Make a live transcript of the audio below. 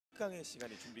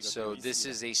So this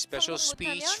is a special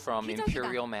speech 성공 from 못하면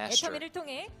Imperial 기적이다. Master. 애터미를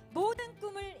통해 모든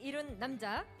꿈을 이룬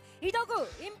남자 이덕우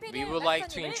We 임페리얼 would like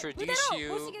to 마스터님을 introduce 무대로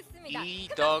you 모시겠습니다. Lee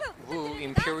큰 Duck 박수 Woo 부탁드립니다.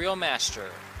 Imperial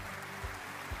Master.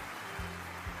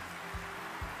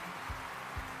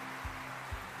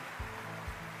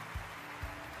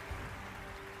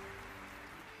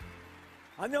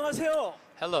 안녕하세요.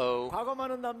 Hello, 과거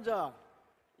많은 남자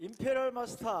임페리얼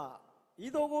마스터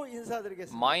이도구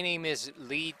인사드리겠습니다. my name is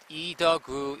Lee Duck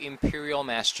Woo Imperial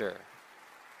Master.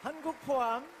 한국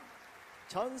포함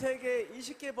전 세계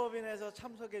 20개 법인에서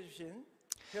참석해 주신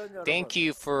회원 여러분. Thank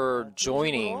you for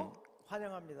joining. 진심으로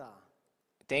환영합니다.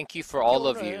 Thank you for all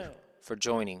of you for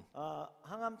joining,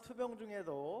 항암 투병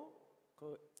중에도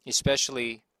그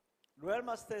especially 로얄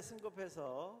마스터에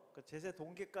승급해서 그 제세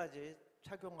동기까지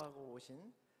착용하고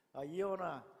오신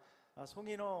이현아,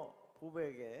 송인호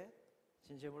부부에게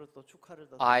진심으로 또 축하를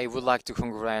드립니다. I would like to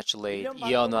congratulate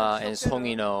Iona and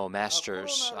Songino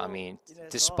Masters. I mean,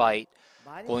 despite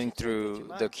going through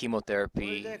the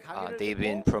chemotherapy, they've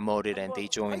been promoted and they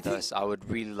joined us. I would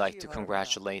really like to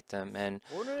congratulate them, and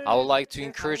I would like to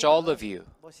encourage all of you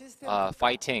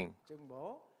fighting.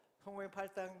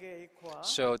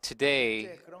 So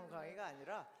today,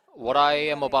 what I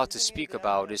am about to speak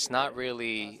about is not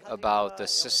really about the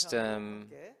system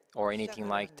or anything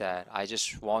like that. I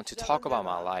just want to talk about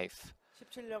my life.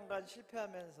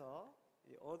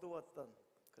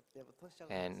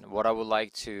 And what I would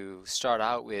like to start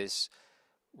out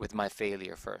with my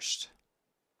failure first.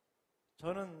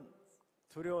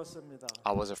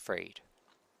 I was afraid.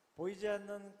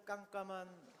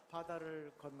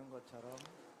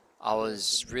 I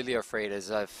was really afraid, as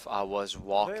if I was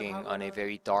walking on a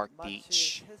very dark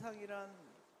beach.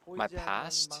 My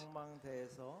past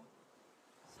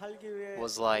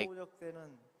was like,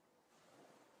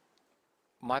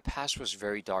 my past was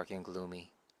very dark and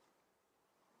gloomy.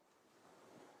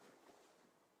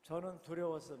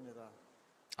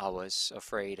 I was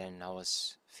afraid and I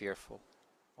was fearful.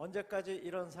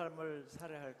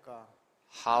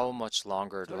 How much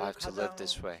longer do I have to live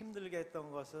this way?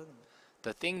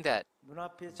 The thing that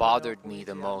bothered me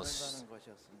the most,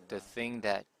 the thing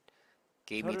that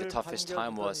gave me the toughest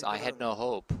time was I had no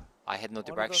hope. I had no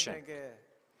direction.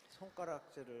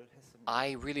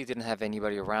 I really didn't have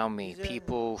anybody around me.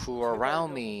 People who were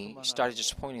around me started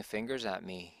just pointing fingers at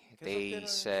me. They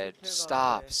said,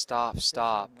 stop, stop,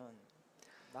 stop.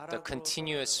 The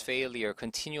continual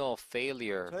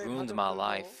failure ruined my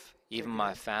life. Even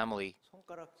my family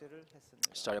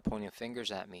started pointing fingers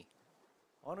at me.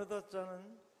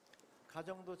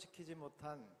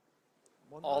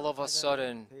 All of a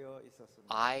sudden,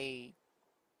 I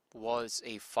was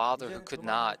a father who could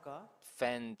not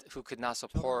fend, who could not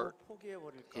support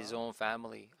his own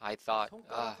family. I thought,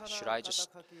 should I just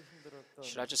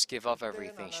give up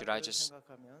everything? Should I just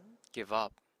give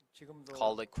up,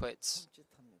 call it quits?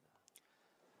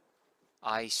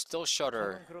 I still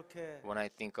shudder when I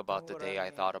think about the day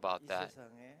I thought about that.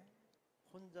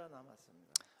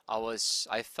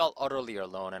 I felt utterly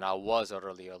alone, and I was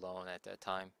utterly alone at that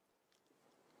time.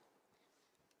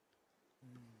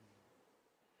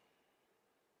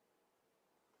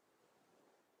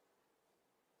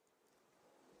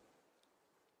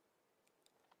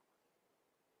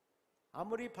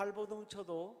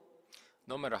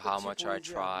 No matter how much I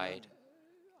tried,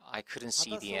 I couldn't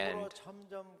see the end.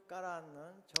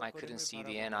 I couldn't see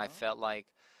the end. I felt like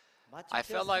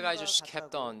I just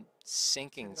kept on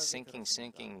sinking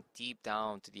deep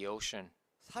down to the ocean.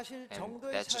 And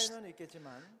that just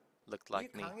looked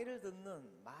like me.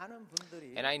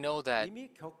 And I know that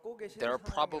there are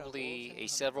probably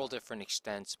several different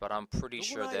extents, but I'm pretty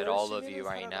sure that all of you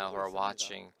right now who are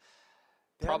watching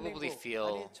probably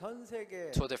feel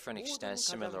to a different extent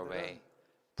similar way.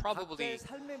 Probably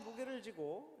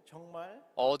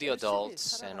all the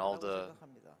adults and all the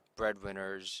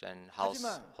breadwinners and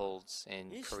households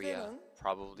in Korea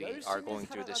probably are going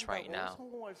through this right now.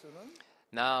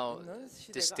 Now,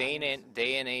 this day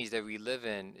and age that we live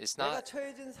in, it's not,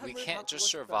 we can't just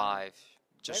survive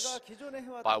just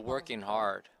by working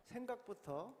hard.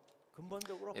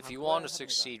 If you want to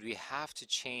succeed, we have to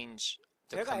change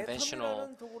the conventional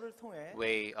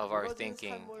way of our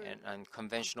thinking and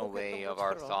conventional way of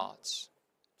our thoughts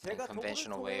and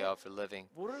conventional way of living.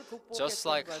 Just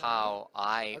like how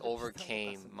I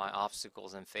overcame my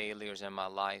obstacles and failures in my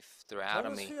life through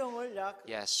anatomy,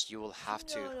 yes, you will have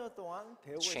to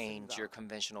change your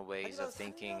conventional ways of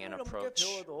thinking and approach.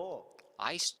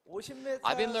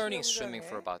 I've been learning swimming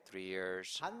for about 3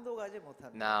 years.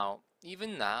 Now,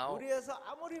 even now,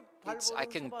 I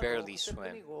can barely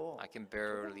swim. I can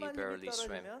barely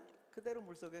swim. 그대로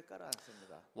물속에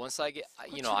깔아앉습니다. Once I get,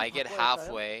 코치를 I get 바꿔야 할까요?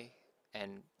 halfway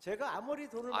and 제가 아무리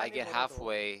돈을 I 많이 get 벌어도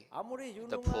halfway 아무리 the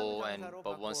유능한 pool 강사로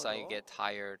but once I 바꿔도 get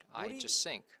tired, I 물이 just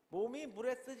sink. 몸이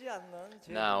물에 뜨지 않는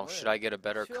제 Now, should I 몸을 get a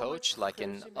better 시험을 coach, 다 like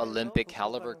an 열심히 해서 Olympic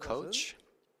caliber 극복하는 것은 coach?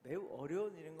 매우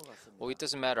어려운 일인 것 같습니다. Well, it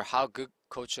doesn't matter how good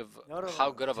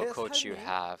여러분, of a 제 coach you 삶이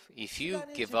have. If you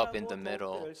시간이 give up in 지나고 the 더욱더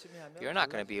middle, 열심히 하면 you're not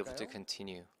going to be able to 달라질까요?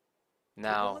 continue.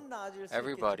 Now, 조금은 나아질 수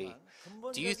everybody,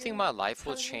 있겠지만 do you think my 근본적인 life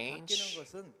will 삶이 바뀌는 change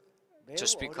것은 매우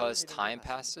just 어려운 because 일인 것 time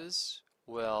같습니다. passes?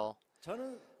 Well,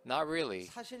 저는 not really.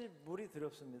 사실 물이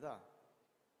두렵습니다.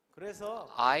 그래서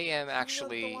I am 3년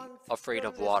actually 동안 afraid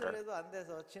of 특별 water. 레슨을 해도 안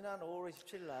돼서 지난 5월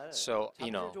 27일 날 So,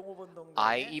 잠실 종업운동장에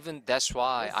that's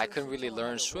why I 레슨 couldn't really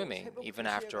learn 신청하려고 swimming 새벽 even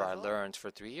 2시에 after I 가서 learned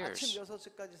for 3 아침 years.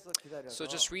 6시까지서 기다려서 So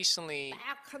just recently,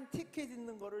 딱 한 티켓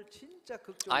있는 거를 진짜 I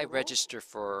극적으로 registered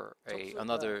for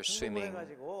another swimming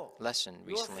해가지고 lesson 6월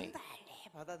recently. 한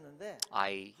달에 받았는데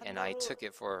I 달로 took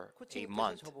it for a 코치님께서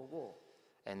month, 저보고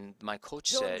and my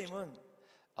coach said, 회원님은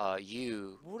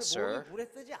you, 몸이 sir, 물에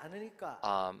뜨지 않으니까 옆에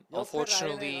라인에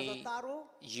unfortunately, 가서 따로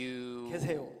you,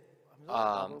 계세요.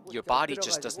 하면서 your body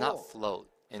just does not 엎드려가지고 float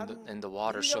in 한 the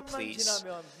water. So 1년만 please,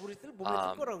 지나면 물이 몸에 뜰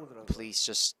거라고 그러더라고요. please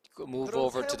just move 그런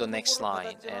over to the 사용 next 정보를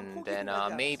line, 받았지만 and then 포기는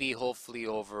하지 maybe, 않았습니다. hopefully,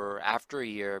 over after a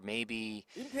year, maybe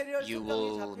임페리얼 you 선장이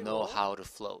will know 잡히고 how to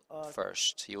float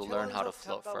first. You will learn how to 최원석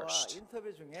float 작가와 first. 인터뷰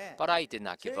중에 But I did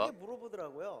not give 저에게 up.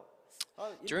 물어보더라고요.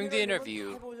 During the 임페리얼님은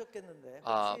interview, 다 해보셨겠는데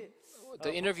혹시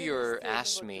the interviewer 버킷리스트에 있는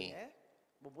asked 것 me, 중에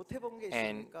뭐 못 해본 게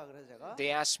and 있습니까? 그래서 제가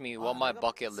they asked me what my 내가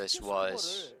bucket list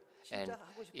was 스킨스쿠버를 and 진짜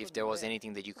하고 if there was 싶었는데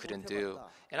anything that you 못 couldn't do. 해봤다.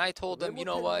 And I told 왜 them, you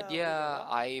know what, 못했냐 yeah, 그러다가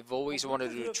I've always 물도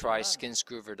wanted to try 두렵지만 skin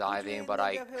scuba 우주에 diving, but 있는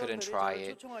I 게 couldn't 회원들이 try 저를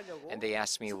it. 초청하려고 And they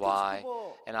asked me why.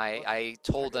 스킨스쿠버 And I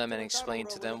told them and explained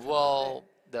to them, well,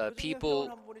 the 그중에 회원 people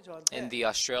한 분이 in 저한테 the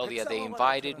Australia, they 백상어가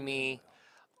invited 나타난다는 me 거예요.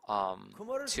 그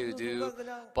말을 to 듣는 do, 순간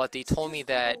그냥 but they told me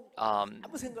that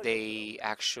아무 생각이 they 없더라고요.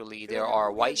 actually, 그래서 there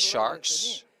are 포기해 white 놓으라고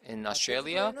sharks 했더니 in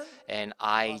Australia, 제주도에는 and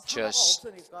I 상어가 just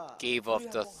없으니까 gave 우리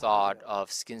up the 한번 thought 가보래요.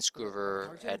 of skin scuba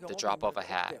당신은 at the 경험이 drop of a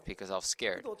있는데 hat 없대요. because I was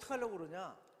scared. 근데 어떻게 하려고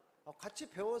그러냐? 같이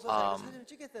배워서 자기가 사진을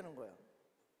찍겠다는 거예요. 근데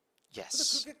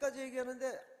Yes. 그렇게까지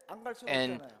얘기하는데 안 갈 수가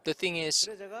And 없잖아요. the thing is,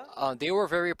 그래서 제가 they were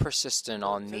very persistent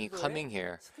on me 제주도에 coming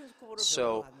here. 스킨스쿠버를 배우러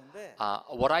So 갔는데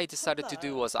what I decided to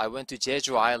do was I went to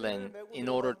Jeju Island in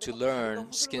order to learn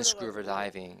내가 skin scuba 후들거려가지고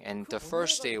diving. And 그 the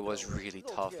first day was 못 really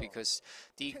내려가겠더라고요. tough 근데 어떻게 해요? because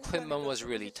the 탱크 equipment 가니까 was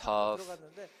really 조금씩 tough.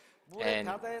 들어갔는데 물에 And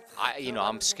바다에 탁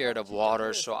I'm 들어가는 scared 순간 of 진짜 water,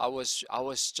 so 두려웠어요. I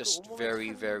was 그 just 온몸에 very,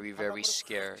 찬 very, very 바닷물을 확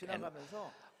scared. And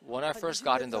지나가면서 when I 한 first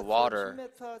got in the 20m쯤, water,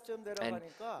 10m쯤 and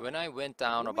내려가니까 when I went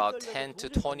down 몸이 about 떨려서 10 to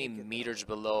도저히 못 20 meters 있겠더라고요.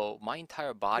 below, my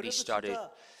entire body 그래서 started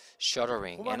진짜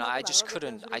shuddering, and 그만하고 I just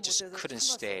나가겠다는 소리 couldn't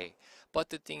못해서 stay. But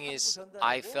the thing 참고 is,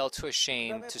 I 견뎌내고 felt too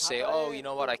ashamed 그다음에 to say, oh, you 바다에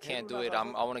know what, 또 I can't do 배로 it.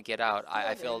 나가서 I want to get out.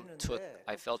 I 내리는데 felt too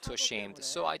파도 ashamed. 때문에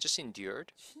So I just endured,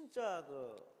 진짜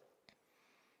그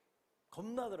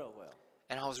겁나더라고요.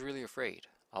 and I was really afraid.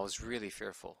 I was really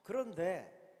fearful.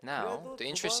 그런데 Now, 그래도 the 두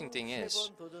interesting 번, thing 세 is,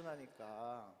 번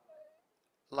도전하니까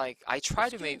like I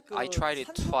tried it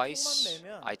twice.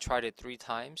 I tried it 3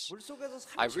 times. 물속에서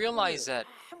I realized 30분을 that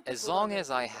as long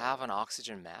as I have an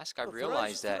oxygen mask, I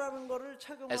realized that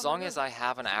as long as I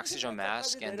have an oxygen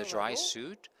mask and the dry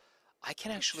suit, I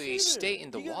can actually stay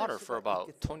in the water for about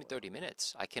 20-30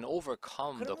 minutes. I can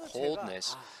overcome the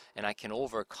coldness and I can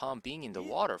overcome being in the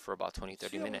water for about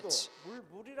 20-30 minutes.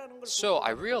 So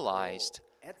I realized,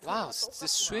 wow,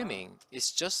 this swimming is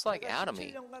just like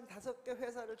anatomy.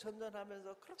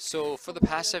 So for the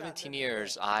past 17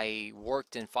 years, I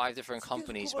worked in 5 different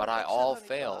companies, but I all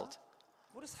failed.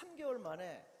 우리 3개월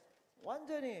만에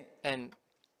완전히 And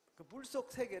그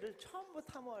물속 세계를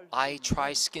처음부터 탐험할 수 I 있는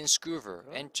tried skin scuba,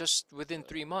 and just within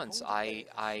 3 months, I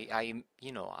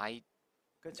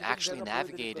그 지금 actually 제가 보여드릴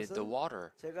navigated the 것은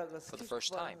water 제가 그 for the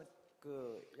first time. 스킨스쿠버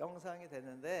그 영상이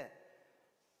됐는데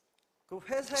그 So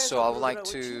회사에서 I would like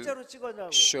그러더라고요. to 진짜로 찍었냐고.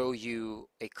 show you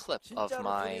a clip of 진짜로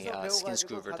my 둘이서 skin 배워가지고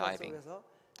scuba diving. 바닷속에서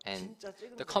And 진짜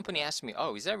찍은 the company 겁니다. asked me,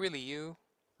 oh, is that really you?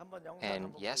 한번 영상 And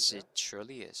한번 yes, 보여주세요. it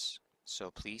surely is. So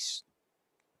please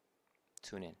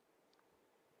tune in.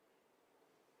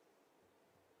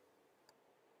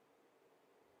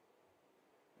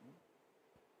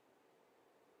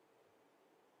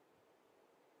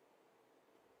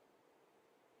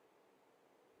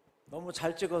 너무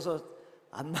잘 찍어서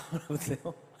안 나오나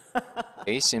보세요.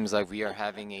 It seems like we are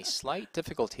having a slight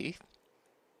difficulty.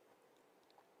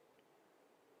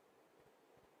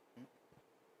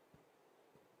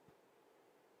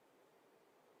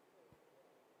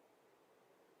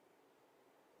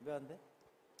 왜 안 돼?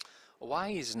 Why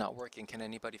is it not working? Can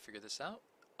anybody figure this out?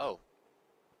 Oh,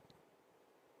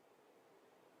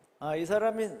 이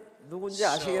사람이 누군지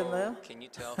아시겠나요? So, can you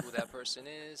tell who that person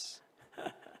is?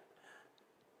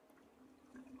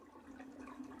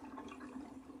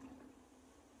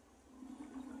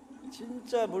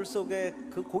 진짜 물속에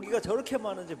그 고기가 저렇게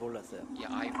많은지 몰랐어요. Yeah,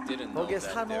 I didn't know 거기에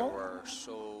that there 산호, were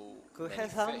so 그 many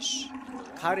해삼, fish in the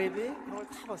water. 가리비 그런 걸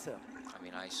다 봤어요. I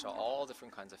mean, I saw all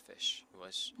different kinds of fish. It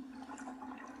was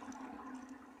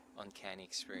uncanny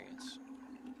experience.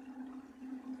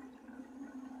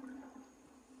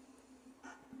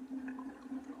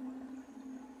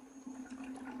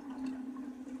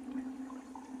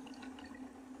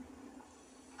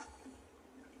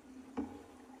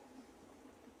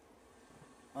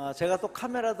 제가 또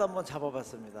카메라도 한번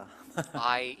잡아봤습니다.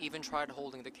 I even tried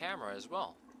holding the camera as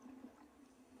well.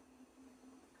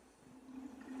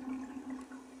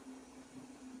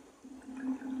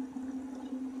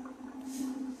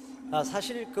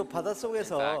 사실 그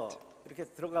바닷속에서 In fact, 이렇게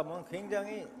들어가면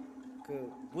굉장히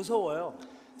그 무서워요.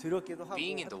 두렵기도 하고.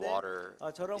 Being in the 한데,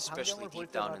 water, 저런 especially 광경을 볼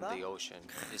deep down in 때마다 the ocean,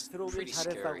 is 들어오길 pretty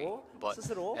scary. 잘했다고 But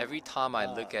스스로 every time I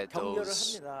look at 격려를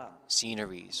those 합니다.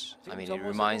 sceneries, I 지금 mean, 저 it 모습은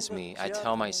reminds 그 me, I 지하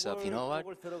tell myself, you know what?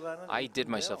 동굴 쪽을 들어가는 I did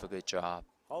루트인데요. myself a good job.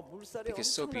 물살이 because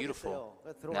it's so beautiful.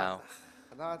 엄청나겠어요. Now,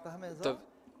 들어갔다 나갔다 하면서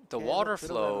The 계속 water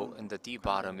flow 들어가는 in the deep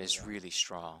bottom is 광경입니다. really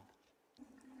strong.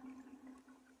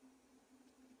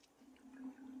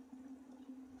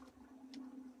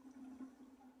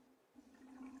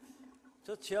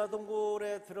 저 지하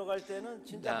동굴에 들어갈 때는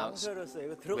진짜 Now, 망설였어요.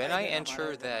 이거 When 들어가야 I 되나 enter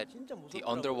말아야 되나. that 진짜 the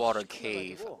무섭더라고요. underwater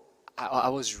cave, 시끄러가지고. I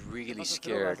was really 가서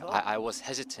scared. 들어가서, I was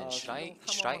hesitant. Should I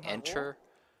탐험을 enter?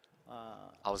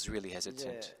 아, I was really 이제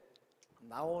hesitant.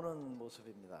 나오는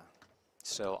모습입니다.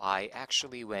 So I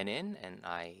actually went in and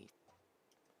I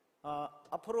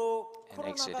앞으로 And 코로나가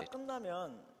exited.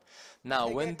 끝나면 now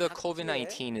세계 when the 각지에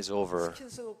COVID-19 is over,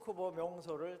 스킨스쿠버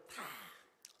명소를 다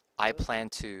I plan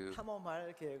to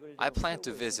탐험할 계획을 I 지금 plan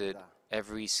to 세우고 visit 있습니다.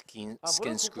 every 물론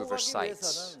skin scuba 극복하기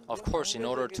sites. 위해서는 Of 이런 course, in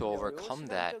order to 경제적인 여유, overcome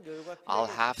that, 시간적 여유가 I'll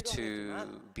필요하겠- have to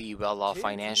필요하겠지만 be well off 제일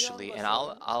financially, 중요한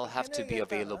and I'll 것은 have to be 해내겠다는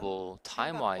available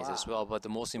time-wise as well. But the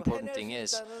most 또 important 해낼 thing 수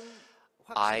is, 있다는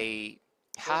확신. I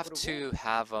have to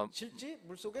have a 실제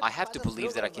물속에 I have to 빠져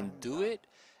believe that I 들어가야만 can 합니다. do it,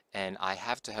 and I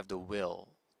have to have the will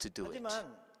to do it.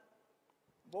 하지만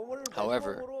몸을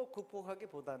However, 맨몸으로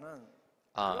극복하기보다는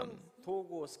Um, 그런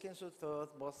도구, 스킨슈터,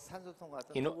 뭐 산소통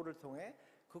같은 you know- 도구를 통해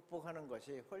극복하는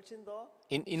것이 훨씬 더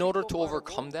in order to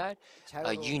overcome that,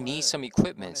 you need some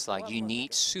equipments, like you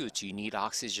need suits, you need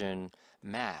oxygen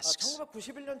masks.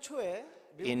 1991년 초에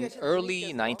In 미국의 early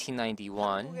신부님께서 1991,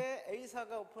 한국에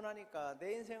A사가 오픈하니까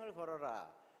내 인생을 걸어라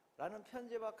라는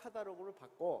편지와 카탈로그를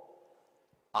받고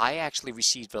I actually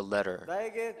received a letter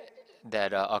나에게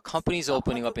that a company's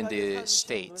opening up in the 아파트까지 사주신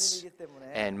States. 누님이기 때문에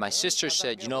And my sister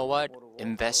said, you know what,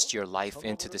 invest your life 전업으로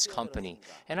into this company.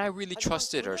 뛰어들었습니다. And I really 하지만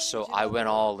trusted her, 9년이 so I went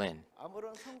지나도 all in.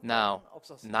 아무런 성과는 Now,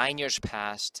 없었습니다. 9 years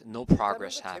passed, no 그다음에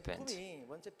progress 그 happened. 제품이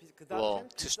먼저 그 Well,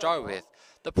 당시엔 to start 비싸서 with,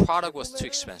 the product was too 구매를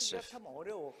expensive. 하기가 참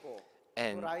어려웠고 그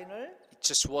And 라인을 it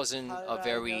just wasn't a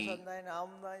very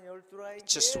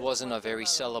just wasn't a very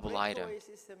sellable item.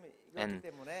 And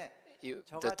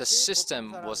the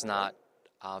system was not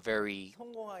very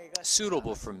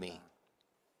suitable for me.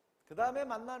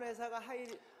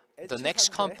 The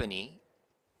next company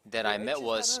that I met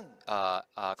was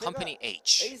company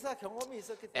H.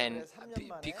 And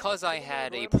because I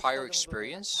had a prior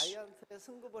experience,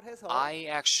 I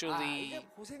actually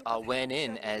went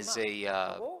in as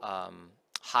a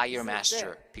higher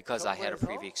master because I had a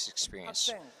previous experience.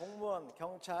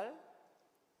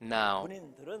 Now,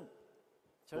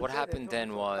 what happened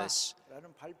then was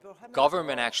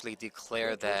government actually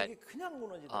declared that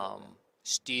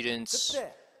students,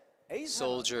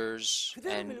 soldiers,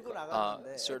 and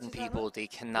certain people, they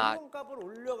cannot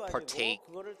partake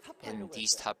in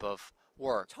these type of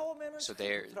work. So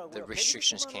the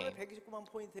restrictions came.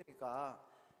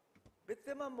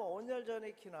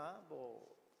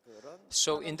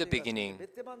 So in the beginning,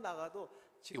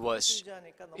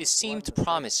 it seemed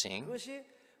promising.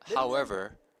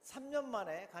 However,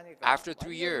 after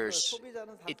 3 years,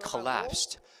 it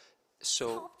collapsed.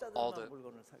 So all the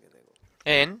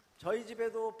And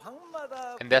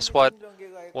that's what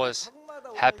was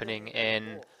happening.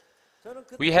 And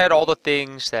we had all the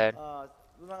things that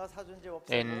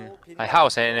in my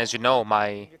house, and as you know,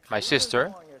 my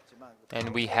sister, and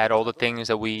we had all the things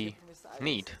that we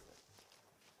need.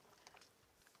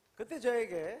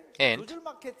 And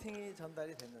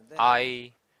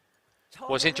I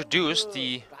was introduced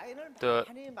the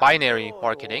binary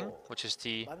marketing, which is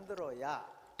the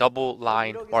double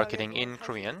line marketing in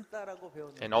Korean.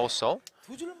 And also,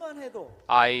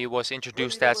 I was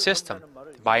introduced that system,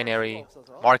 binary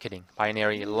marketing,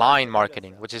 binary line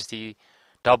marketing, which is the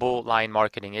double line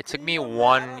marketing. It took me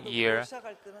 1 year,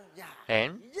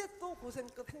 and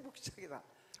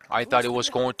I thought it was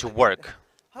going to work.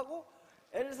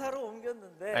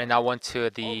 And I went to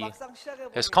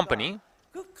his company,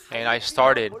 and I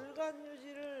started.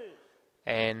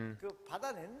 And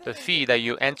the fee that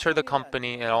you enter the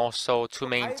company, and also to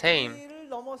maintain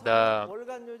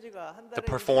the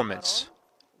performance.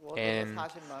 And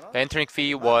the entering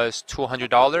fee was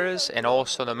 $200, and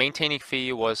also the maintaining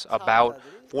fee was about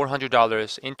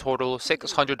 $400. In total,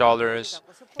 $600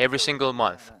 every single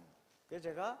month.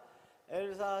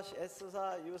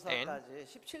 And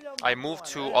I moved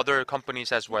to other companies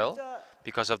as well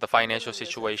because of the financial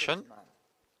situation.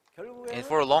 And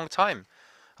for a long time,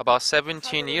 about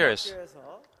 17 years,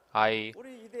 I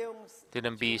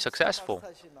didn't be successful.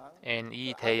 And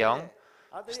Lee Tae-young,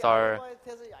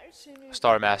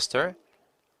 Star Master,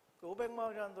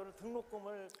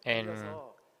 and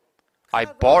I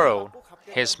borrowed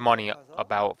his money,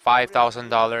 about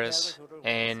 $5,000,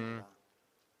 and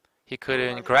he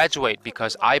couldn't graduate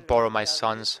because I borrowed my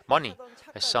son's money,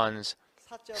 my son's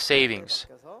savings.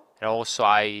 And also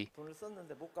I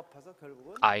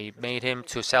made him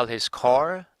to sell his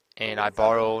car, and I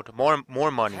borrowed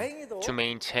more money to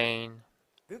maintain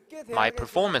my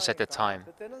performance at the time.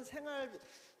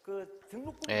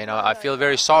 And I feel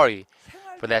very sorry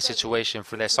for that situation,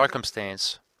 for that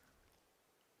circumstance.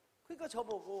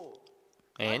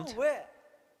 And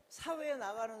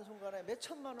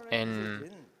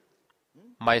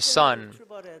my son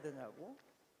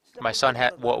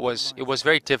had it was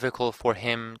very difficult for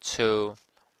him to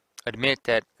admit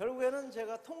that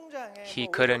he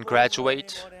couldn't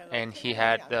graduate, and he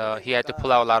had to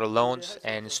pull out a lot of loans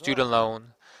and student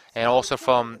loan, and also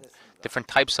from different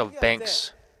types of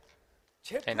banks.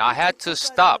 And I had to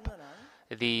stop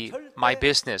my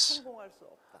business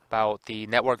about the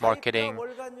network marketing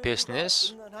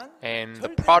business, and the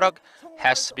product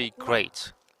has to be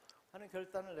great.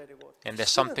 And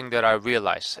that's something that I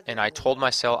realized. And I told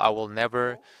myself I will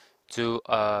never do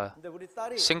a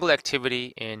single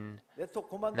activity in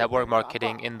network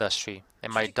marketing industry.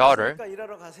 And my daughter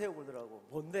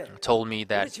told me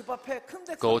that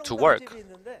go to work.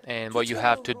 And what you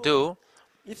have to do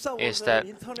is that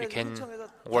you can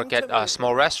work at a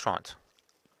small restaurant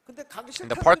in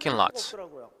the parking lots.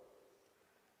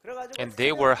 And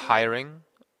they were hiring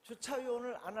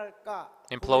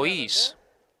employees.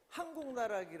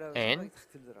 And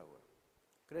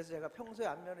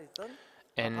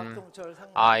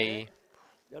I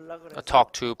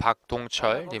talked to Park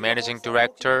Dong-chul, the managing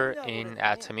director in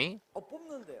Atomy,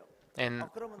 and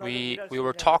we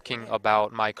were talking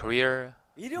about my career,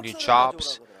 new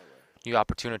jobs, new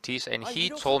opportunities, and he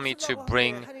told me to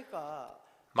bring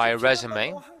my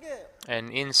resume. And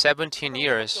in 17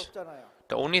 years,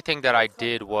 the only thing that I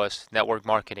did was network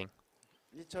marketing.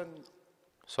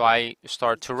 So I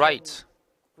started to write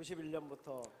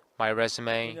my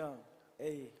resume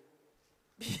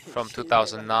from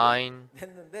 2009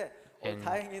 and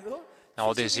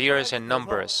all these years and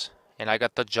numbers, and I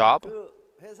got the job.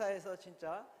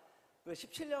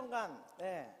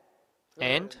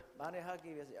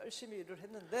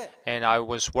 And I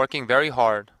was working very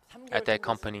hard at that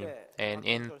company. And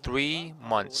in 3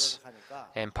 months,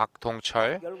 and Park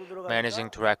Dong-chul, managing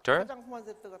director,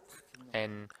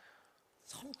 and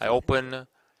I opened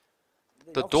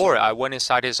the door. I went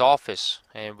inside his office,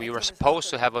 and we were supposed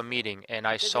to have a meeting, and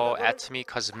I saw Atomy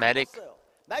cosmetic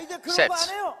sets,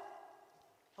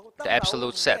 the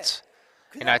absolute sets.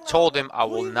 And I told him I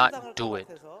will not do it.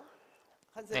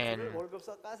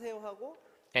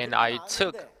 And I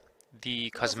took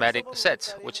the cosmetic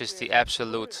set, which is the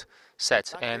absolute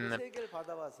set, and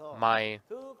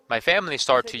my family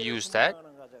started to use that,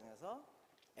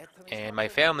 and my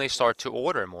family started to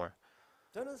order more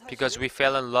because we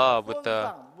fell in love with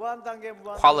the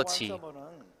quality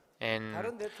and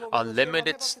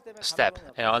unlimited step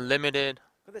and unlimited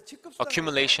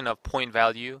accumulation of point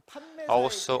value,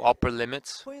 also upper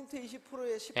limits,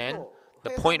 and the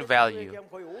point value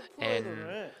and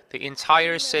the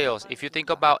entire sales. If you think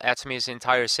about Atomy's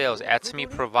entire sales, Atomy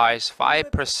provides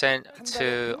 5%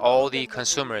 to all the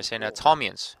consumers and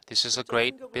Atomians. This is a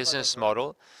great business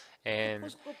model,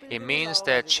 and it means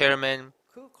that Chairman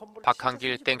Park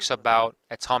Han-gil thinks about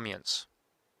Atomians.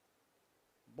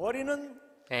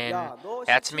 And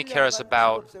Atomy cares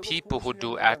about people who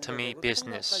do Atomy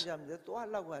business.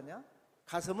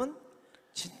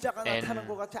 And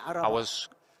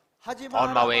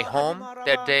on my way home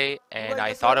that day, and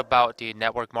I thought about the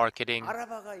network marketing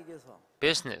알아봐가 이겨서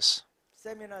business.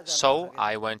 세미나장을 So 가게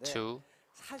I went 됐는데 to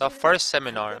the 사실은 first 갈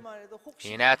seminar 때만 해도 혹시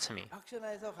in anatomy,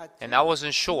 박신하에서 갔지 and I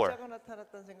wasn't sure 진짜가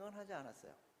나타났다는 생각은 하지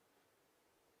않았어요.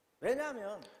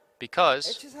 왜냐하면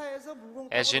because, H사에서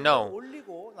as you 물건값을 know,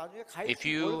 올리고 나중에 if 가입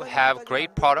you 월간까지 have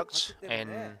great 만들어서 products 갔기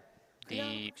때문에 and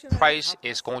the 그냥 price 혹시나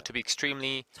is going to be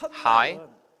extremely 첫날은 high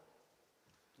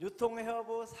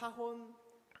유통회화부 사혼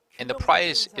and the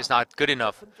price is not good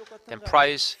enough, then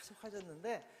price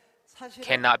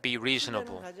cannot be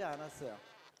reasonable, 가지 않았어요.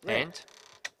 왜? and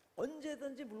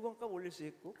언제든지 물건값 올릴 수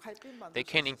있고 가입비 만들 they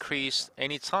수 can 있었어요. increase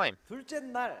anytime. 둘째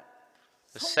날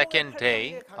The second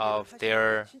day of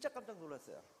their 진짜 깜짝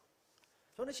놀랐어요.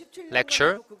 저는 17년간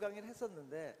lecture, 계속 그 강의를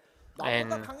했었는데 and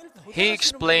나보다 강의를 더 he 잘하시는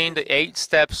explained the 분이 8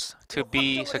 steps to 계시더라고요.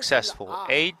 be successful,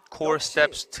 8 core 역시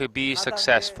steps to be 나단계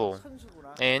successful.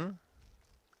 선수구나. And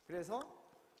그래서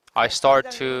I start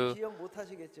회장님은 to 기억 못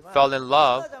하시겠지만 fell in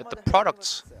love with the 끝나자마자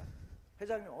products. 회장님을 찾았어요.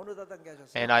 회장님 어느 다단계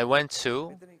하셨어요? And I went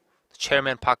to 그랬더니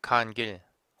Chairman Park Han-gil,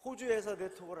 호주에서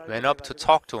네트워크를 went up to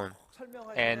talk to him,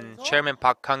 and Chairman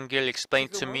Park Han-gil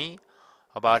explained to me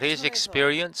about his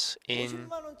experience in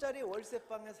 50만 원짜리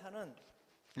월세방에 사는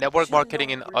network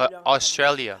marketing in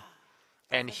Australia.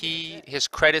 And his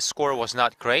credit score was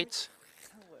not great,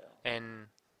 and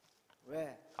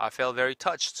왜? I felt very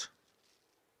touched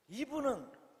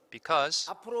이분은 because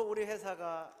앞으로 우리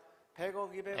회사가 100억,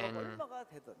 200억 And 얼마가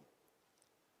되든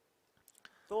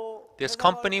또 this 회사가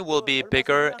company will be 얼마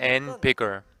bigger 성장했든 and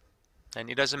bigger, and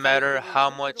it doesn't matter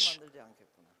how much 만들지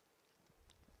않겠구나.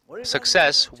 월간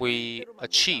success 수익을 we 절대로 만들지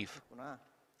achieve. 않겠구나.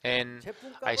 And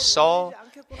제품값을 I saw 올리지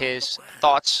않겠구나. his 또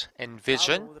thoughts and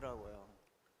vision, 나오더라고요.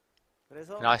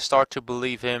 그래서 and I start to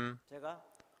believe him 제가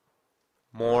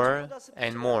more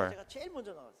and more. 제가 제일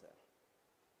먼저 나왔어요.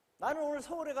 나는 오늘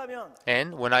서울에 가면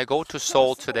And when I go to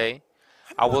Seoul today,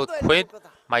 I will quit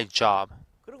my job.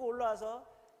 그리고 올라와서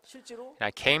실제로 And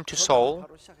I came to 저도 Seoul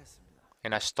바로 시작했습니다.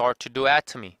 and I start to do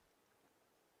atomy.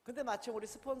 근데 마침 우리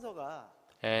스폰서가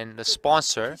And the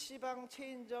sponsor, PC방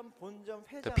체인점 본점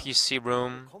회장 the PC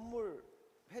room 건물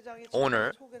회장이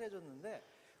owner, 소개를 해줬는데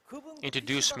그분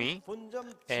introduced me,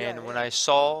 본점 and when 지하에 I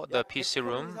saw the PC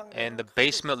room and the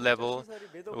basement level,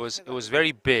 it was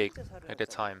very big at the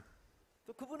time.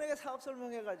 또 그분에게 사업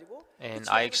설명해가지고 And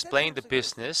I explained the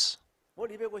business. 월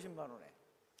 250만 원에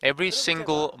Every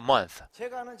single month,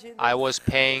 제가 아는 지인들 I was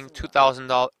paying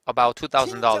about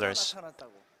 $2,000.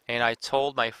 And I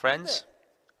told my friends,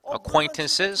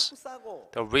 acquaintances,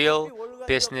 the real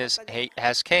business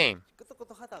has came,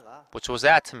 which was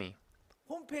atomy.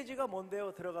 홈페이지가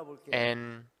뭔데요? 들어가 볼게요.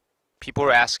 And people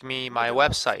were asking me my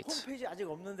website. 홈페이지 아직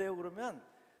없는데요. 그러면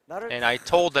나를 And I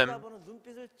told them, 쳐다보는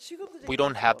눈빛을 지금도 we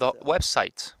don't have the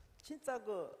website. 진짜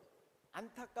그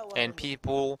안타까워. And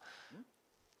people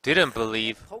didn't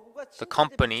believe the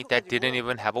company that didn't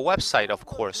even have a website, of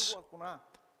course.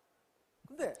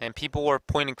 And people were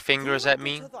pointing fingers at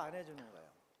me,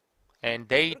 and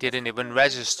they didn't even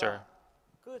register.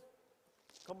 그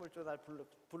건물주 날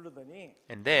부르더니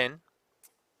And then,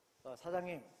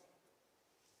 사장님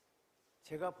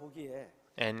제가 보기에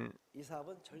and 이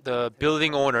사업은 절대 the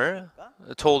building owner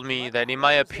told me that, in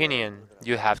my opinion,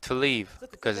 you have to leave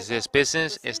because this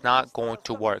business is not going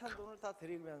to work.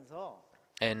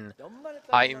 And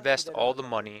I invest all the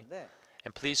money,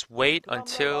 and please wait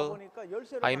until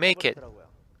I make it.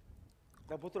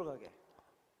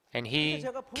 And he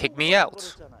kicked me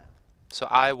out. So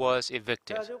I was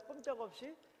evicted.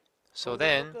 So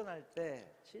then,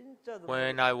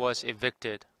 when I was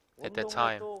evicted at that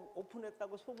time,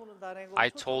 I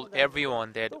told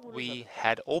everyone that we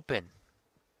had opened.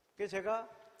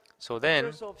 So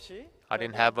then, I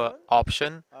didn't have an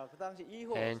option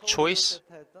and choice,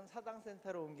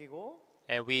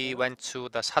 and we went to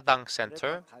the Sadang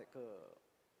Center,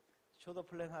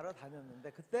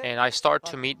 and I started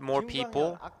to meet more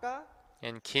people,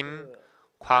 and Kim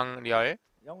Kwang-ryul,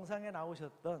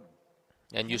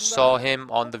 and you saw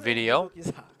him on the video,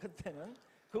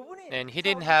 and he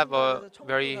didn't have a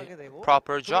very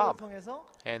proper job.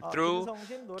 And through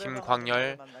Kim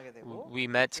Kwang-ryul, we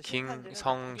met Kim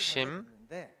Song-sim,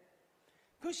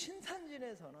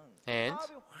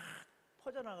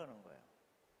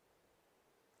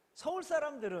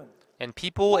 and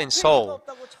people in Seoul,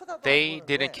 they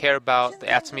didn't care about the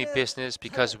atomy business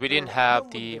because we didn't have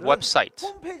the website.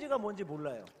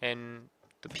 And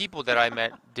the people that I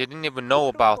met didn't even know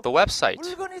about the website,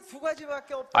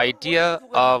 idea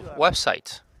of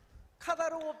website.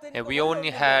 And we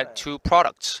only had 2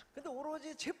 products.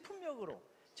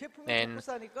 And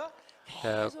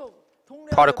the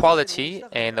product quality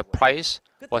and the price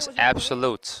was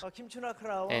absolute.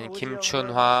 And Kim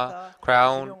Chun-hwa,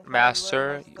 Crown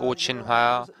Master, Oh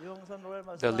Chin-hwa,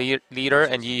 the leader,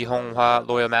 and Yi Hong-hwa,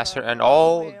 Loyal Master, and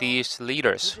all these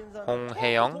leaders, Hong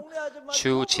Hae-young,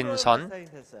 Chu Jin-sun,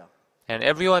 and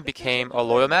everyone became a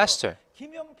Loyal Master.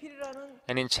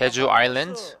 And in Jeju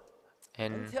Island,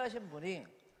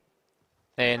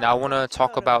 and I want to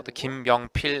talk about the Kim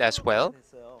Myung-pil as well.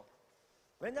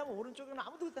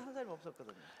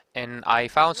 And I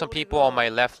found some people on my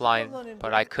left line,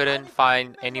 but I couldn't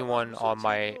find anyone on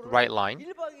my right line.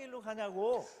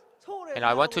 And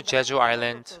I went to Jeju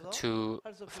Island to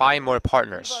find more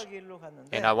partners.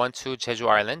 And I went to Jeju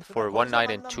Island for 1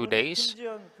 night and 2 days.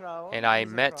 And I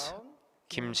met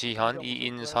Kim Ji-hyun, Lee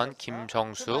In-sun, Kim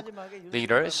Jong-suk,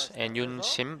 leaders, and Yoon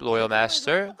Sim, Loyal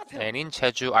Master. And in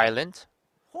Jeju Island,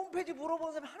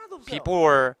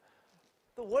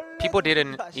 people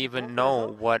didn't even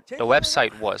know what the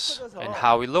website was and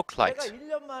how it looked like.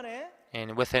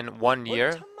 And within 1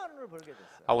 year,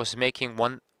 I was making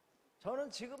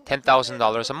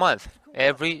 $10,000 a month,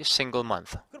 every single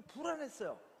month.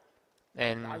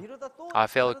 And I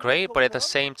felt great, but at the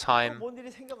same time,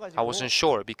 I wasn't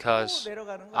sure because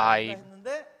I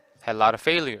had a lot of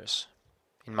failures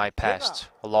in my past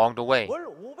along the way.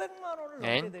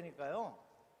 And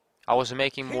I was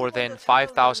making more than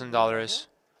 $5,000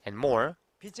 and more.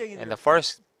 And the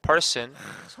first person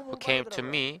who came to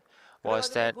me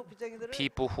was that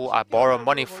people who I borrow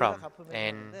money from.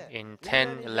 And in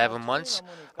 10, 11 months,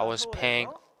 I was paying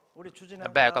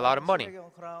back a lot of money.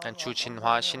 And Chu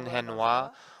Jin-hwa, Shin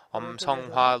Han-hwa,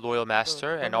 Sung-hwa, Loyal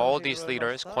Master, and all these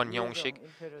leaders, Kwon Hyung-sik,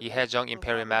 Lee Hae-jung,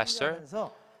 Imperial Master,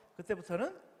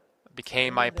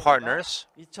 became my partners.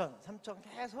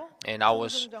 And I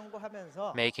was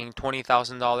making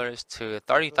 $20,000 to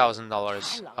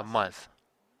 $30,000 a month.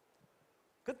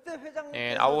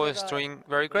 And I was doing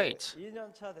very great.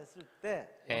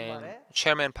 And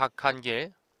Chairman Park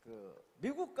Han-gil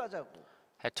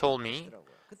had told me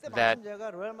that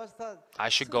I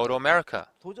should go to America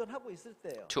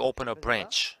to open a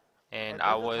branch. And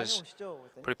I was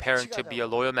preparing to be a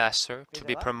Loyal Master, to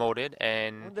be promoted,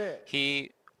 and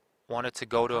he wanted to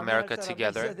go to America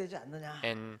together,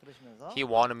 and he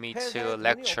wanted me to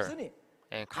lecture.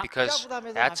 And because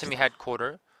Atomy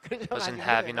headquarters doesn't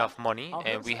have enough money,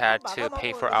 and we had to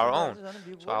pay for our own.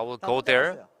 So I will go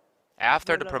there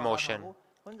after the promotion,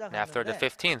 and after the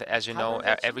 15th. As you know,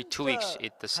 every 2 weeks,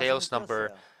 the sales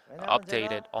number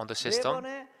updated on the system.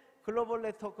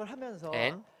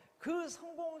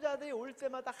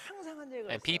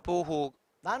 And people who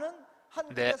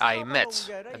that I met,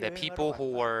 the people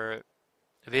who were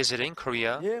visiting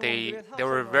Korea, they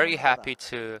were very happy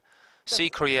to see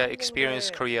Korea, experience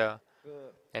Korea,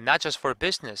 and not just for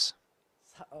business.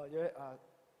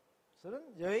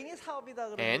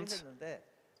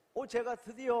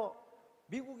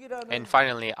 And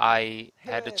finally, I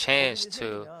had the chance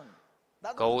to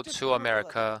go to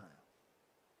America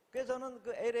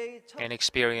and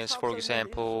experience, for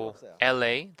example,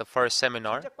 LA, the first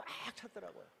seminar,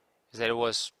 is that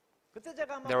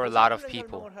there were a lot of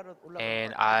people.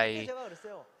 And I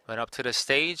went up to the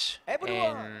stage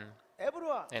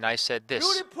and I said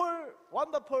this.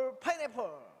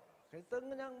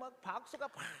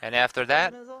 And after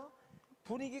that,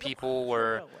 people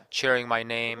were cheering my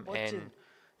name and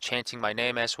chanting my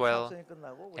name as well.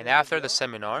 And after the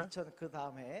seminar,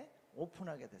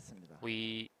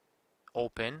 we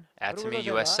opened Atomy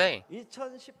USA.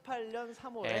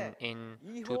 And in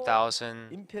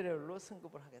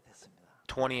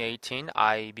 2018,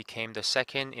 I became the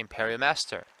second Imperial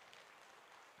Master.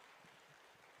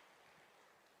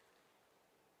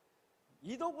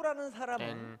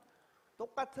 And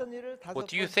what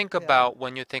do you think about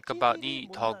when you think about Lee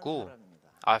Do-gu?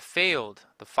 I failed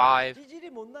the 5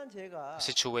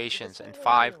 situations and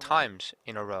 5 times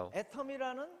in a row.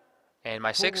 And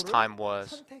my 6th time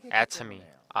was Atomy.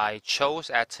 I chose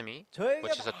Atomy,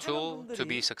 which is a tool to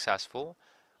be successful.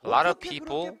 A lot of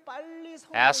people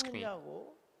ask me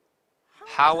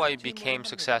how I became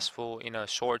successful in a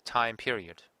short time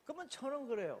period.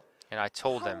 And I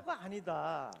told them,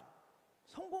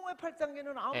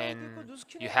 and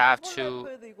you have to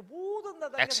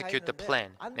execute the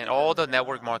plan. And all the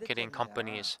network marketing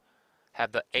companies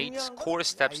have the 8 core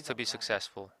steps to be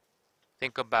successful.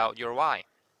 Think about your why.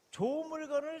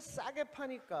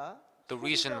 The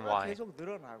reason why.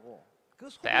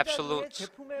 The absolute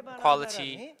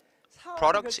quality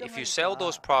products, if you sell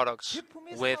those products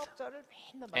with,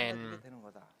 and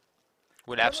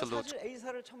with 저는 absolute 사실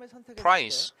A사를 처음에 선택했을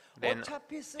price, 때 then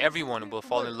어차피 쓸 everyone will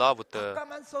fall in love with the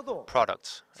아까만 써도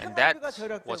products. And 생활비가 that's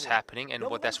what's 절약되고 happening, and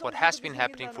that's what has been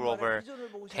happening for over 비전을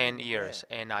보고 10 시작했는데 years.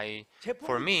 And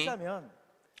for 제품이 me, 비싸면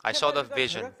I saw the 생활비가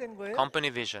vision, 절약된 거예요? company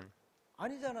vision,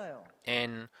 아니잖아요.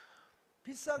 and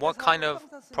비싸게 what 사고 kind of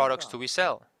탕 products 샀으니까 do we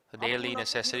sell? The 앞으로 daily 나쁜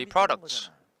necessity 비를 믿자는 products.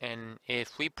 거잖아요. And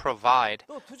if we provide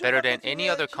또 두정 better 같은 than any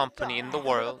기회에 other 진짜 company in the 내가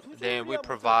world, 두 then we 줄이야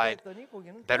provide 했더니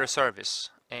거기는 better 또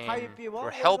service. And 가입비와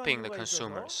we're helping the 원가료가 있어서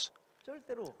consumers.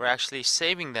 절대로 We're actually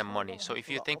saving them money. So if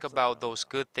you think about those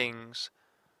good things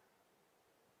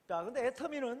자, 근데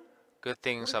애터미는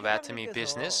우리 of Atomy 회장님께서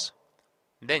business,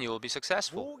 then you will be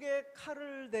successful. 목에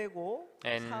칼을 대고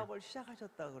And 사업을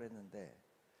시작하셨다 그랬는데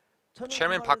저는 그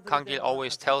Chairman 말을 Park 들을 Kang-il 때마다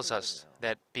always 가슴이 tells us 찔려요.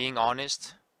 that being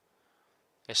honest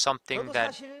is something 저도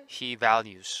that 사실 he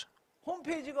values.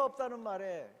 홈페이지가 없다는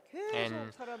말에 계속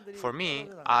And 사람들이 for me,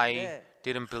 떨어져 I 나갔는데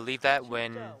didn't believe that 진짜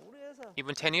when, 우리 회사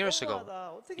even 10 years ago,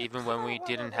 너무하다. 어떻게 even when we 카라고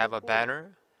didn't 하나도 have a 없고,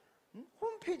 banner, 응?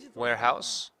 홈페이지도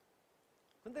warehouse,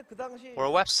 없나. 근데 그 당시 or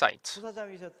a website.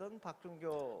 부사장이셨던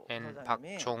박종교 And Park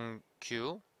부사장님이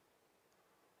Jong-kyu,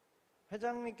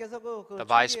 회장님께서 the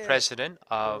vice 초기에 president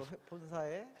of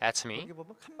본사에 Atomy, 여기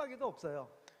보면 칸막이도 없어요.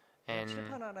 그냥 and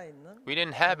칠판 하나 있는 we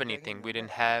didn't have 공장이 anything. We 있는데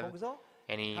didn't have 거기서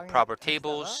any 강의 proper 하시다가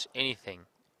tables, anything.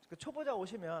 그 초보자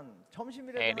오시면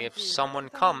점심이라도 And 한 if 끼 someone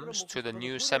탕탕 comes 먹고 to the 싶어도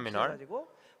new 돈이 seminar, 없어가지고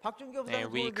박준규 부사장이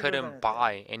and we 돈을 들고 couldn't 다녔대요.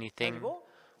 buy anything,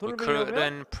 그래가지고 we 돈을 빌려오면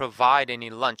couldn't provide any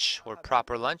lunch or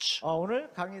proper lunch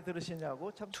오늘 강의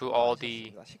들으시냐고 참 to 수고 all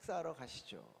the 많으셨습니다. 식사하러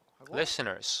가시죠. 하고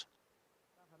listeners.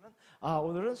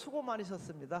 오늘은 수고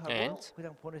많으셨습니다 하고 And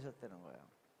그냥 보내셨다는 거예요.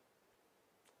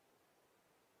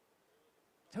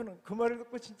 저는 그 말을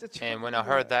듣고 진짜 And when I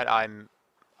heard that,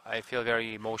 I feel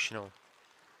very emotional.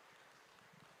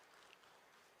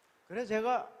 그래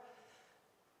제가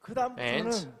그 다음부터는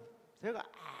And 제가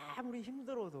아무리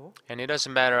힘들어도 it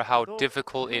doesn't matter how 또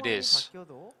difficult it 상황이 is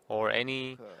바뀌어도 or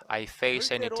I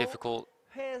face any difficult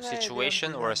회사에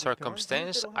situation 대한 or a 비전을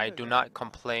circumstance, 절대로 한 I 적이 do 없습니다. not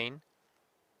complain.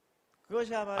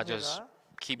 그것이 아마 I just 제가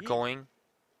keep 이 going.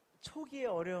 초기의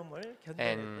어려움을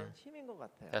And 견뎌냈던 힘인 것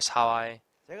같아요. that's how I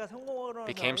제가 성공으로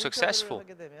became 인터뷰를 successful.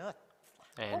 하게 되면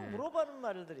꼭 And 물어보는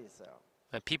말들이 있어요.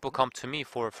 when people come to me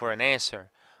for an answer,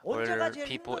 or 언제가 제일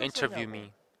people interview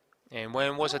힘들었었냐고. me, and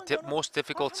when was the 그러면 저는 most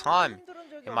difficult 한 번도 time 힘들은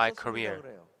적이 in my 없었습니다 career?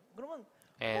 그래요. 그러면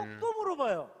And 또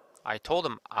물어봐요. I told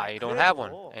them I don't have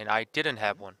one, 그래도 and I didn't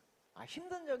have one.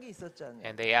 힘든 적이 있었지 않냐.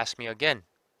 And they asked me again,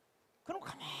 그럼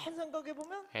가만히 생각해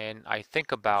보면 and I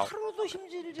think about 하루도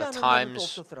힘들지 the 않은 날은 또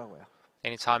times 없었더라고요.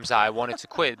 any times that I wanted to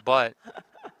quit, but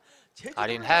I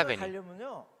didn't have 제주도를 any.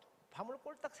 가려면요 밤을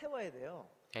꼴딱 새워야 돼요.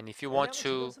 And if you want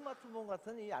왜냐하면 to 지금 스마트폰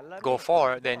같은 이 알람이 go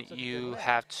far, 앞섰기 then 때문에 you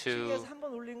have 시계에서 to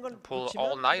한번 울린 걸 pull 놓치면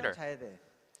all-nighter. 그냥 자야 돼.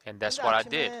 And that's 근데 what I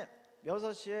did. 아침에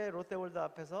 6시에 롯데월드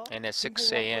앞에서 And at 6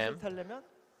 김포공항 a.m. 버스를 타려면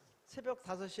새벽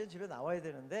 5시에 집에 나와야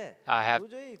되는데 I have,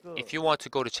 도저히 그 if you want to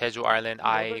go to Jeju Island,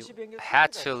 I 8시 비행기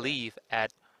had 수가 to 없어요. leave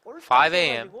at 꼴딱 5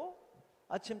 a.m. 새가지고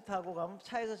아침 타고 가면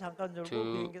차에서 잠깐 졸고 to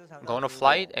비행기에서 잠깐 go on a 졸고.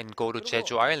 flight and go to 그리고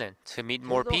Jeju Island to meet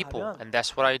more 제주도 people. 가면 And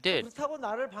that's what I did. 그렇다고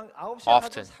나를 9시에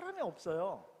Often. 가도 사람이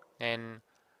없어요. And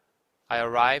I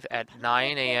arrive at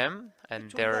 9 a.m.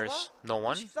 and 졸다가 there's no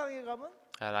one. 식당에 가면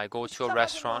And I go to a 식당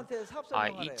restaurant, 아줌마한테 사업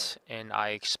I 설명하래요. eat, and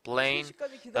I explain 3시까지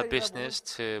the 기다리다 business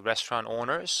to restaurant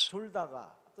owners.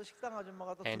 졸다가 또 식당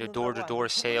아줌마가 또 And the 듣는다고 door-to-door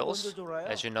하니까 sales, 먼저 졸아요.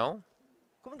 as you know.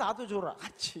 그럼 나도 졸아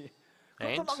같이. 그럼 또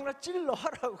And 막 나 찔러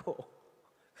하라고.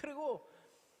 그리고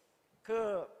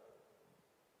그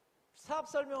사업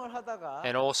설명을 하다가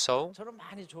And also, 저는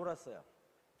많이 졸았어요.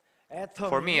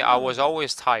 for me, I was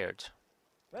always tired.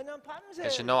 왜냐면 밤새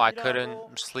As you know, I 일하고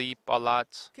couldn't sleep a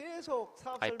lot. 계속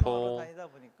사업 I 설명하러 pull 다니다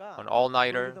보니까 an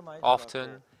all-nighter 졸기도 많이 often.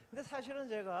 졸았고. 근데 사실은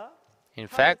제가 In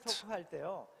사회 fact, 토크 할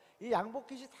때요. 이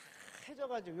양복깃이 다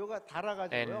해져가지고 요가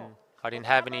달아가지고요. and I didn't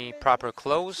have any proper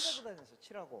clothes.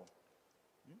 칠하고.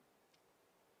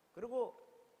 그리고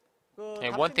그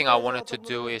And one thing I wanted to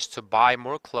do is to buy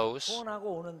more clothes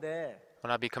돈하고 오는데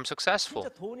when I become successful.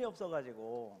 진짜 돈이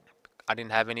없어가지고 I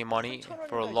didn't have any money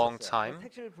for a 3,000원인가 long 있었어요. time.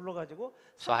 택시를 불러가지고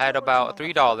So I had 3,000원을 about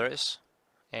주고 $3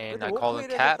 and 근데 I called a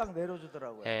워크힐에서 cab 딱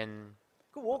내려주더라고요. and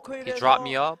그 워크힐에서 he dropped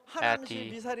me up at 하남시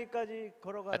the 미사리까지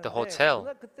걸어가는데 hotel.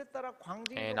 그날 그때 따라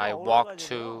광진도가 and I walked 어려가지고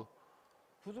to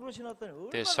구두로 신었더니 얼마나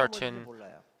this 멀은지 certain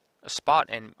몰라요. a spot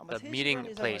and 아마 the 3시간 meeting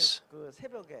이상을 place 그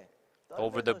새벽에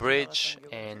over the 떨면서 bridge 지나갔던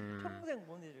기억이 and 평생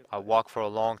못 잊을 I 거예요. walked for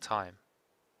a long time.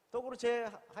 또 그리고 제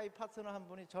하이 파트너 한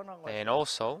분이 전화가 And 왔어요.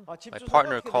 also, 집 my 주소가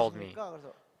partner 어떻게 called me. 되십니까?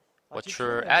 그래서 What's 집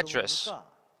your 주소를 address?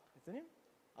 물어보니까 그랬더니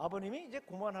아버님이 이제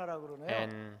그만하라 그러네요.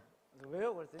 And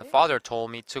왜요? the 그랬더니 father told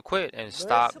me to quit and 너의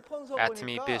stop 스폰서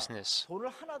Atomy 보니까 business. 돈을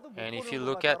하나도 못 And if you 버는 것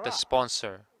look at the 같더라.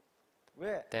 sponsor,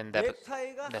 왜? then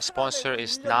넥타이가 the 하나 sponsor 메고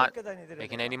is 1년 not 넘게 다니더래.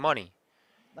 making any money.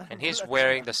 나는 And he's 몰랐지만.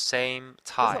 wearing the same 그래서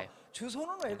tie. 주소는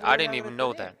왜 And I 그러냐 didn't even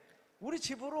know 그랬더니 that. 우리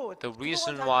집으로 The 그동안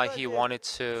reason 자기가 why he 이제 wanted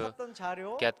to 샀던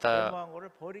자료 get the 메모한 거를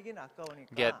버리긴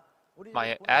아까우니까 get 우리 집에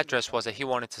my address was that he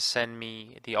wanted to send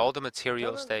me all the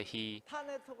materials that 타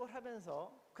네트워크를 하면서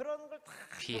그런 걸 다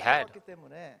he had. 겪어봤기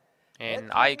때문에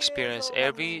And I 애터미에서 experienced 받는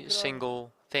every 그런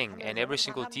single thing and every 하면서는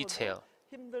single 단 한 번도 detail.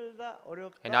 힘들다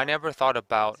And I 어렵다 never thought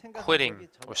about 생각한 quitting 적이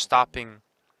전혀 or 없습니다. stopping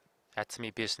Atomy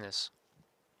business.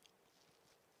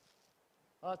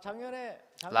 작년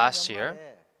Last year,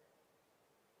 연말에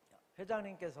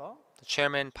회장님께서 the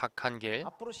chairman Park Han-gil,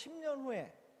 앞으로 10년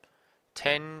후에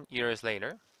 10 years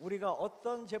later, 우리가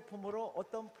어떤 제품으로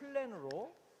어떤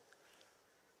플랜으로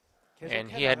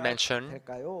and 계속해 he had 나가야 mentioned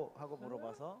될까요? 하고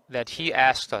물어봐서 that he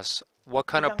asked us, what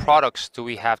kind of products do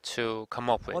we have to come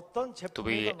up with? 어떤 Do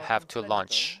we 제품이든 have 어떤 to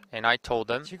launch? And I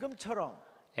told him, 지금처럼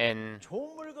and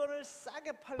좋은 물건을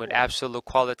싸게 팔고 with absolute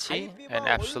quality and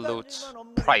가입비와 absolute 월단지만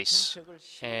없는 price 정책을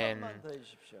 10년만 and 더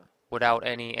해주십시오. without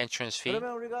any entrance fee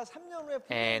그러면 우리가 3년 후에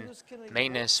and 플레이드 스킨을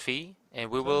maintenance fee, and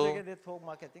we 전 will 세계 네트워크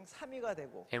마케팅 3위가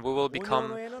되고 become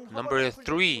 5년 후에는 number 허벌 풀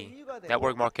 3 2위가 되고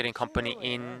network marketing company 10년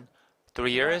in 후에는 3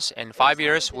 years, and 5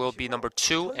 years we'll be number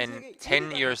 2, and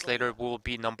 10 years later we'll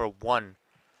be number 1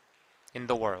 in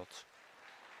the world.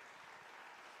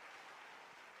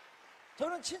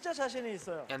 저는 진짜 자신이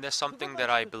있어요. And that's something that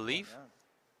I believe,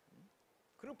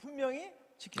 그리고 분명히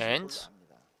지키실 and 걸로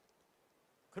압니다.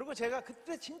 그리고 제가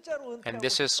그때 진짜로 and 은퇴하고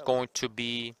this is 싶다고 going to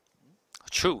be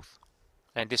truth,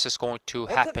 and this is going to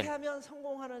어떻게 happen. 하면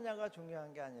성공하느냐가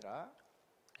중요한 게 아니라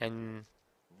And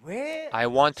왜 I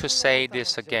want to say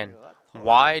this again.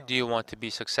 Why do you want to be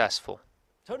successful?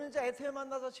 저는 이제 애터미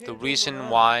만나서 제일 The 좋은 reason 거는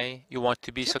why you want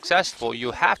to be successful,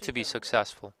 you have to be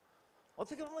successful.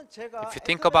 어떻게 보면 제가 If you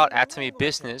think about Atomy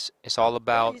business, it's all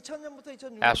about 2000년부터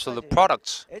 2006년까지 absolute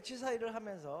products. H사 일을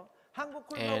하면서 한국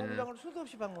콜마 And 공장을 수도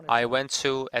없이 방문했어요. I went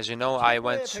to, as you know, I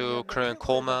went to Korean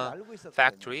Kolma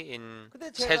factory in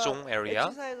Sejong area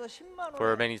H사에서 10만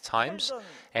for 원에 many times. 팔던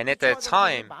And at that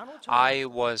time, 15,000원 I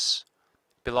was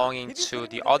belonging to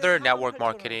the other network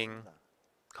marketing 근데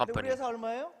우리 company. 회사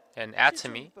얼마예요? And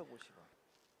Atomy, 7,650원.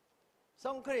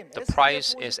 선크림 the SPF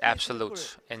price 50 is 트리플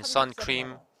absolute, and sun 3,300원.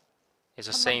 cream is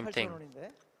the same 38,000 thing.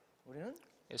 원인데 우리는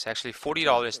It's actually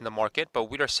 $40 in the market, but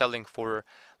we are selling for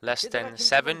less 제가 than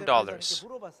김치봉 대표님께 $7.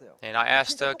 물어봤어요. And I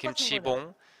asked 진짜 Kim 똑같은 Chi-bong,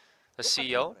 the 똑같은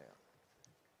CEO, 거래요.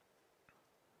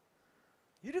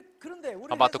 그런데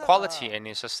우리 about the quality, 회사가 and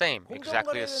it's the same,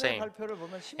 exactly the 공정거래위원회 same. 발표를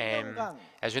보면 And 10년간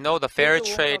as you know, the Fair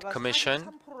그래도 Trade 원가가 Commission,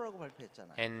 43%라고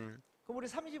발표했잖아요. and 그럼 우리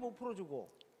 35% 주고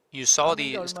you saw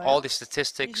all the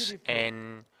statistics,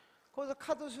 and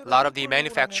a lot of the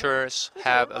manufacturers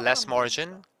have less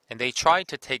margin, and they try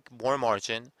to take more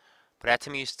margin, but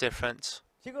Atomy is different.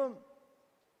 지금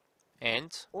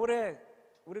And 올해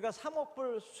우리가 3억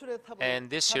불 수출의 탑을 And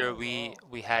this year 타면서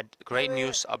we had great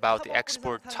news about the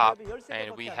export top,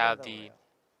 and we have the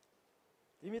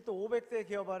이미 또 500대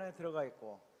기업 안에 들어가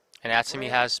있고 and Atomy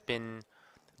has been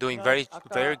doing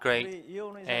very great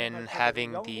and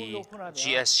having the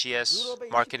GSGS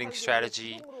marketing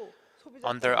strategy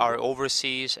under our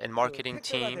overseas and marketing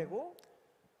team.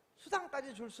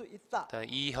 수당까지 줄 수 있다. The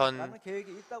Lee Hyun,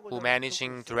 who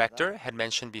managing director, had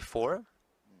mentioned before,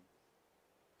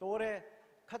 또 올해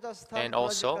카자흐스탄, and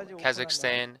also 브라질까지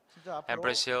Kazakhstan 진짜 앞으로 and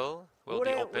Brazil will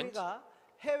be 올해 opened. 우리가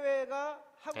해외가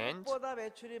And 한국보다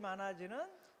매출이 많아지는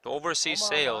The overseas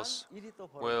sales 어마어마한 일이 또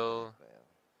will 벌어질 거예요.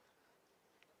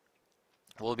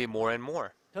 be more and more.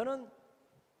 저는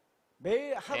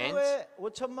매일 하루에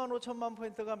 5천만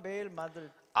포인트가 매일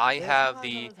만들 I 내 have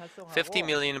the 상한선을 50 달성하고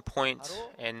million point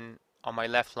and on my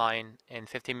left line and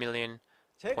 50 million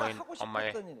제가 point 하고 on my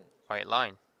싶었던 일, right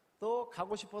line. 또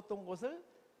가고 싶었던 곳을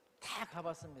다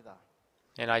가봤습니다.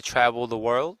 And I travel the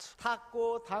world,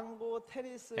 탁구, 당구,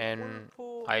 테니스, and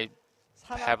골프, I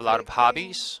산악, have a lot of 트레킹,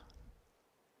 hobbies,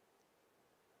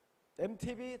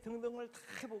 MTV 등등을 다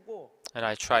해보고 and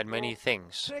I tried many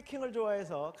things. 트레킹을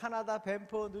좋아해서 카나다,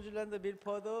 밴프, 뉴질랜드,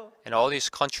 밀퍼드, And all these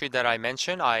countries that I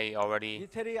mentioned, I already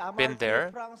이태리, been 아말피,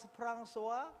 there.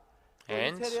 프랑스와 또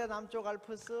And 이태리의 남쪽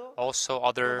알프스, also 또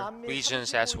other 남미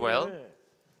regions as well. 35개를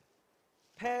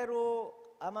페루,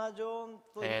 아마존,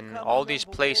 또 And 인카 all 문명 these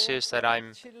보고, places that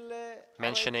I'm 칠레,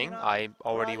 mentioning, 아르헨티나, I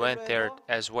already went there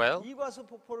브라질로 as well. 이과수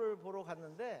폭포를 보러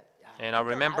갔는데 야, And I 진짜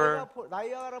remember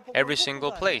나이아가라 폭포 every 폭포가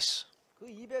single 아니야. place. 그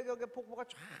 200여 개 폭포가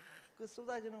쫙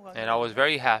쏟아지는 광경. And I was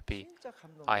very happy. 진짜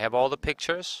감동. I have all the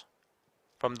pictures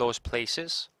from those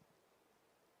places.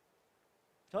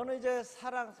 저는 이제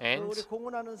사랑, And 우리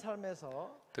공헌하는 삶에서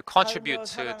to contribute to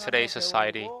살며 today's 사랑하며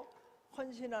society. 배우고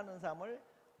헌신하는 삶을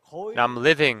거의 And I'm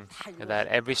living 다 that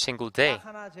이뤘어요. every single day. 딱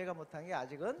하나 제가 못한 게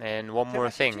아직은 And one more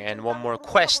제가 thing, and 17층 one more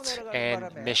땅으로 quest 타고 내려가는 and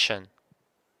바람에 mission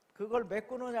그걸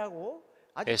메꾸느냐고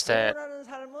아직 is that 공헌하는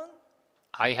삶은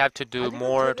I have to do 아직은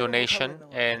more 제대로 donation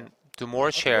못하고 있는 것 and do more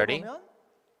어떻게 charity. 보면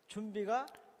준비가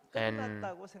And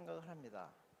끝났다고 생각을 합니다.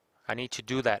 I need to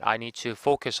do that. I need to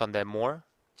focus on that more.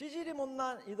 찌질이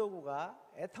못난 이도구가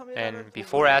애텀이라는 And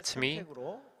before 도구의 Atomy,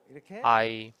 선택으로 이렇게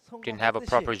I didn't have a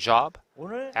proper 성공했듯이 job.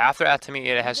 오늘 After Atomy,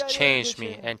 it 이 has 자리에 changed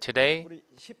me. 계신 And today, 우리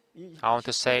I want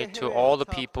to say to all the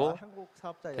people, 한국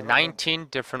사업자 the 여러분, 19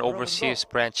 different overseas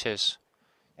branches,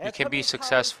 you can be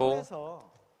successful.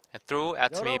 And through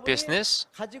Atomy 여러분이 business,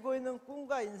 가지고 있는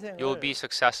꿈과 인생을 you'll be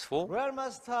successful. 로얄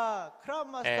마스터, 크라운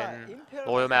마스터, And 임페리얼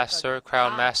Loyal Master, 마스터까지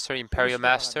Crown 다 Master, Imperial 이루시기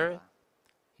Master, 바랍니다.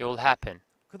 it will happen.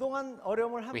 그동안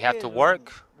어려움을 함께 We have to 해준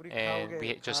work, 우리 and 가옥의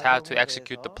we just have to 가정에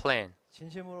execute the 대해서 plan.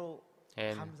 진심으로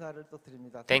And 감사를 또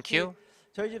드립니다. thank 특히 you.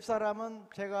 저희 집 사람은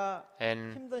제가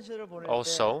And 힘든 시절을 보낼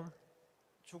also, 때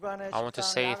주간에 I want to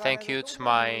식당, say thank you 야간에도 to 좀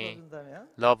my 넣어준다면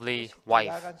lovely wife.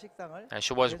 야간 식당을 And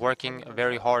she was 계속 working 차리면서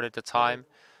very hard at the time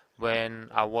when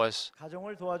I was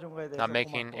가정을 도와준 거에 대해서 not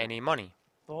making 고맙고 any money.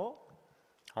 또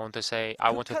I want to say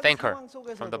I want to 극한 thank her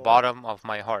상황 from the 속에서도 bottom of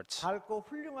my heart. 밝고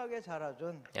훌륭하게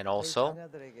자라준 And 저희 also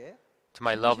자녀들에게 to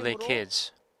my lovely 진심으로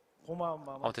kids, 고마운 I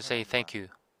마음을 want to say 전합니다. thank you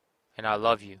and I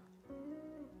love you.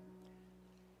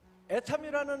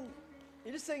 애탐이라는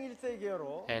일생일대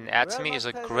기여로 And Atomy is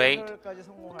a 로얄 great, 마스터에서까지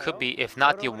성공하여 could be if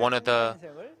not the one of the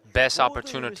여러분의 인생을 best 모두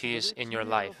opportunities 이루시기를 in your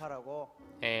주님으로 life. 바라고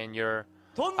And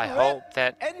Don't I let hope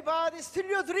that anybody steal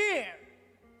your dream.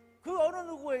 그 어느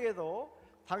누구에게도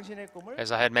당신의 꿈을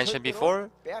as I had mentioned 절대로 before,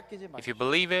 빼앗기지 if you 마십시오.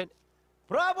 believe it,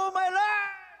 Bravo, my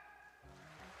life!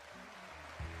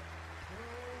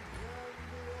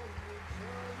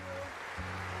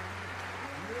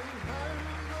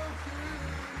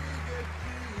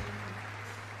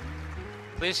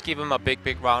 please give him a big,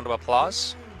 big round of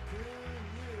applause.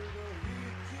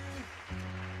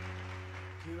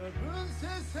 넓은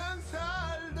세상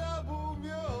살다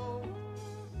보며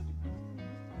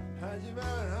하지만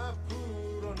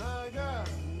앞으로 나가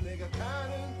내가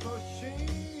가는 곳이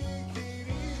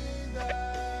길이다.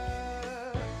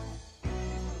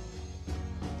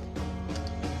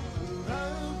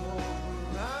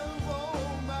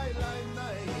 Bravo, my life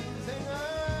나의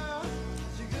인생아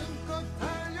지금껏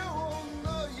달려온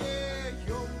너의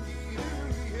용기를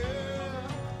위해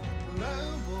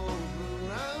Bravo,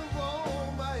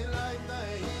 my life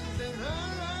나의 인생아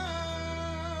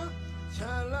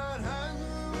찬란한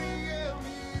우리의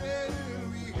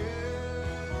미래를 위해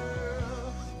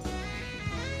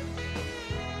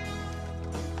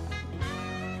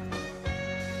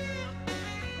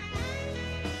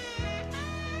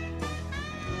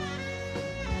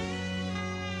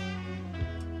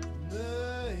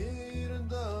내일은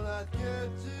더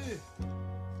낫겠지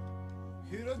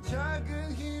그런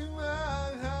작은 희망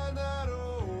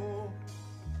하나로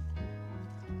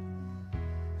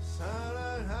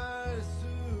사랑할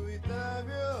수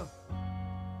있다면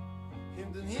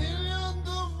힘든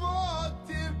 1년도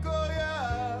버틸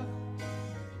거야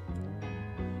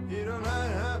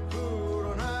일어나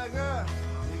앞으로 나가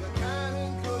네가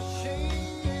가는 곳이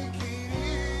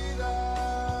길이다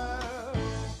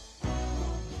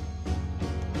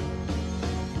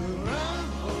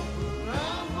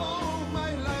Bravo,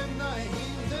 my life 나의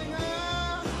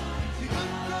인생아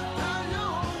지금껏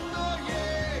달려온 너의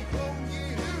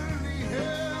용기를 위해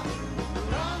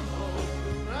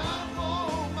Bravo,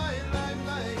 my life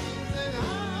나의 인생아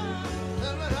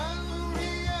찬란한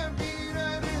우리의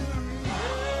미래를 위해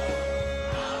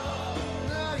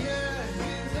나의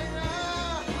인생아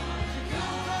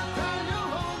지금껏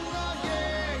달려온 너의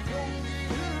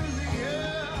용기를 위해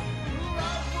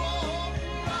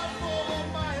Bravo,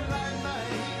 my life 나의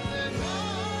인생아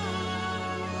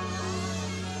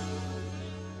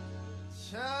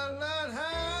찬란한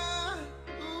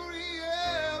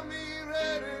우리의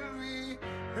미래를 위해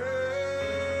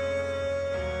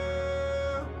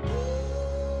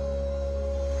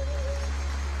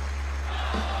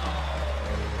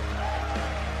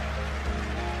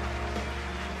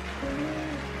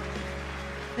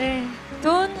네,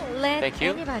 Don't let Thank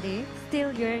you. anybody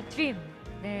steal your dream.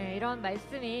 네, 이런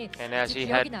말씀이 And as 아주 he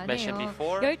기억이 had mentioned 나네요.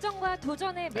 before, 열정과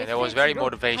도전의 and it was very 메시지로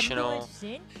motivational, 감동을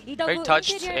주신 very 이덕우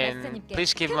touched, 임페리얼 and 마스터님께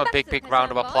please give him 큰 a big, 박수 big 다시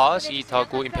round of 한번 applause. 보내주시면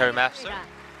이덕우 Imperial Master.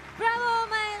 감사하겠습니다. Bravo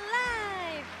my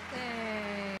life.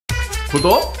 네.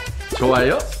 구독,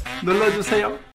 좋아요 눌러주세요.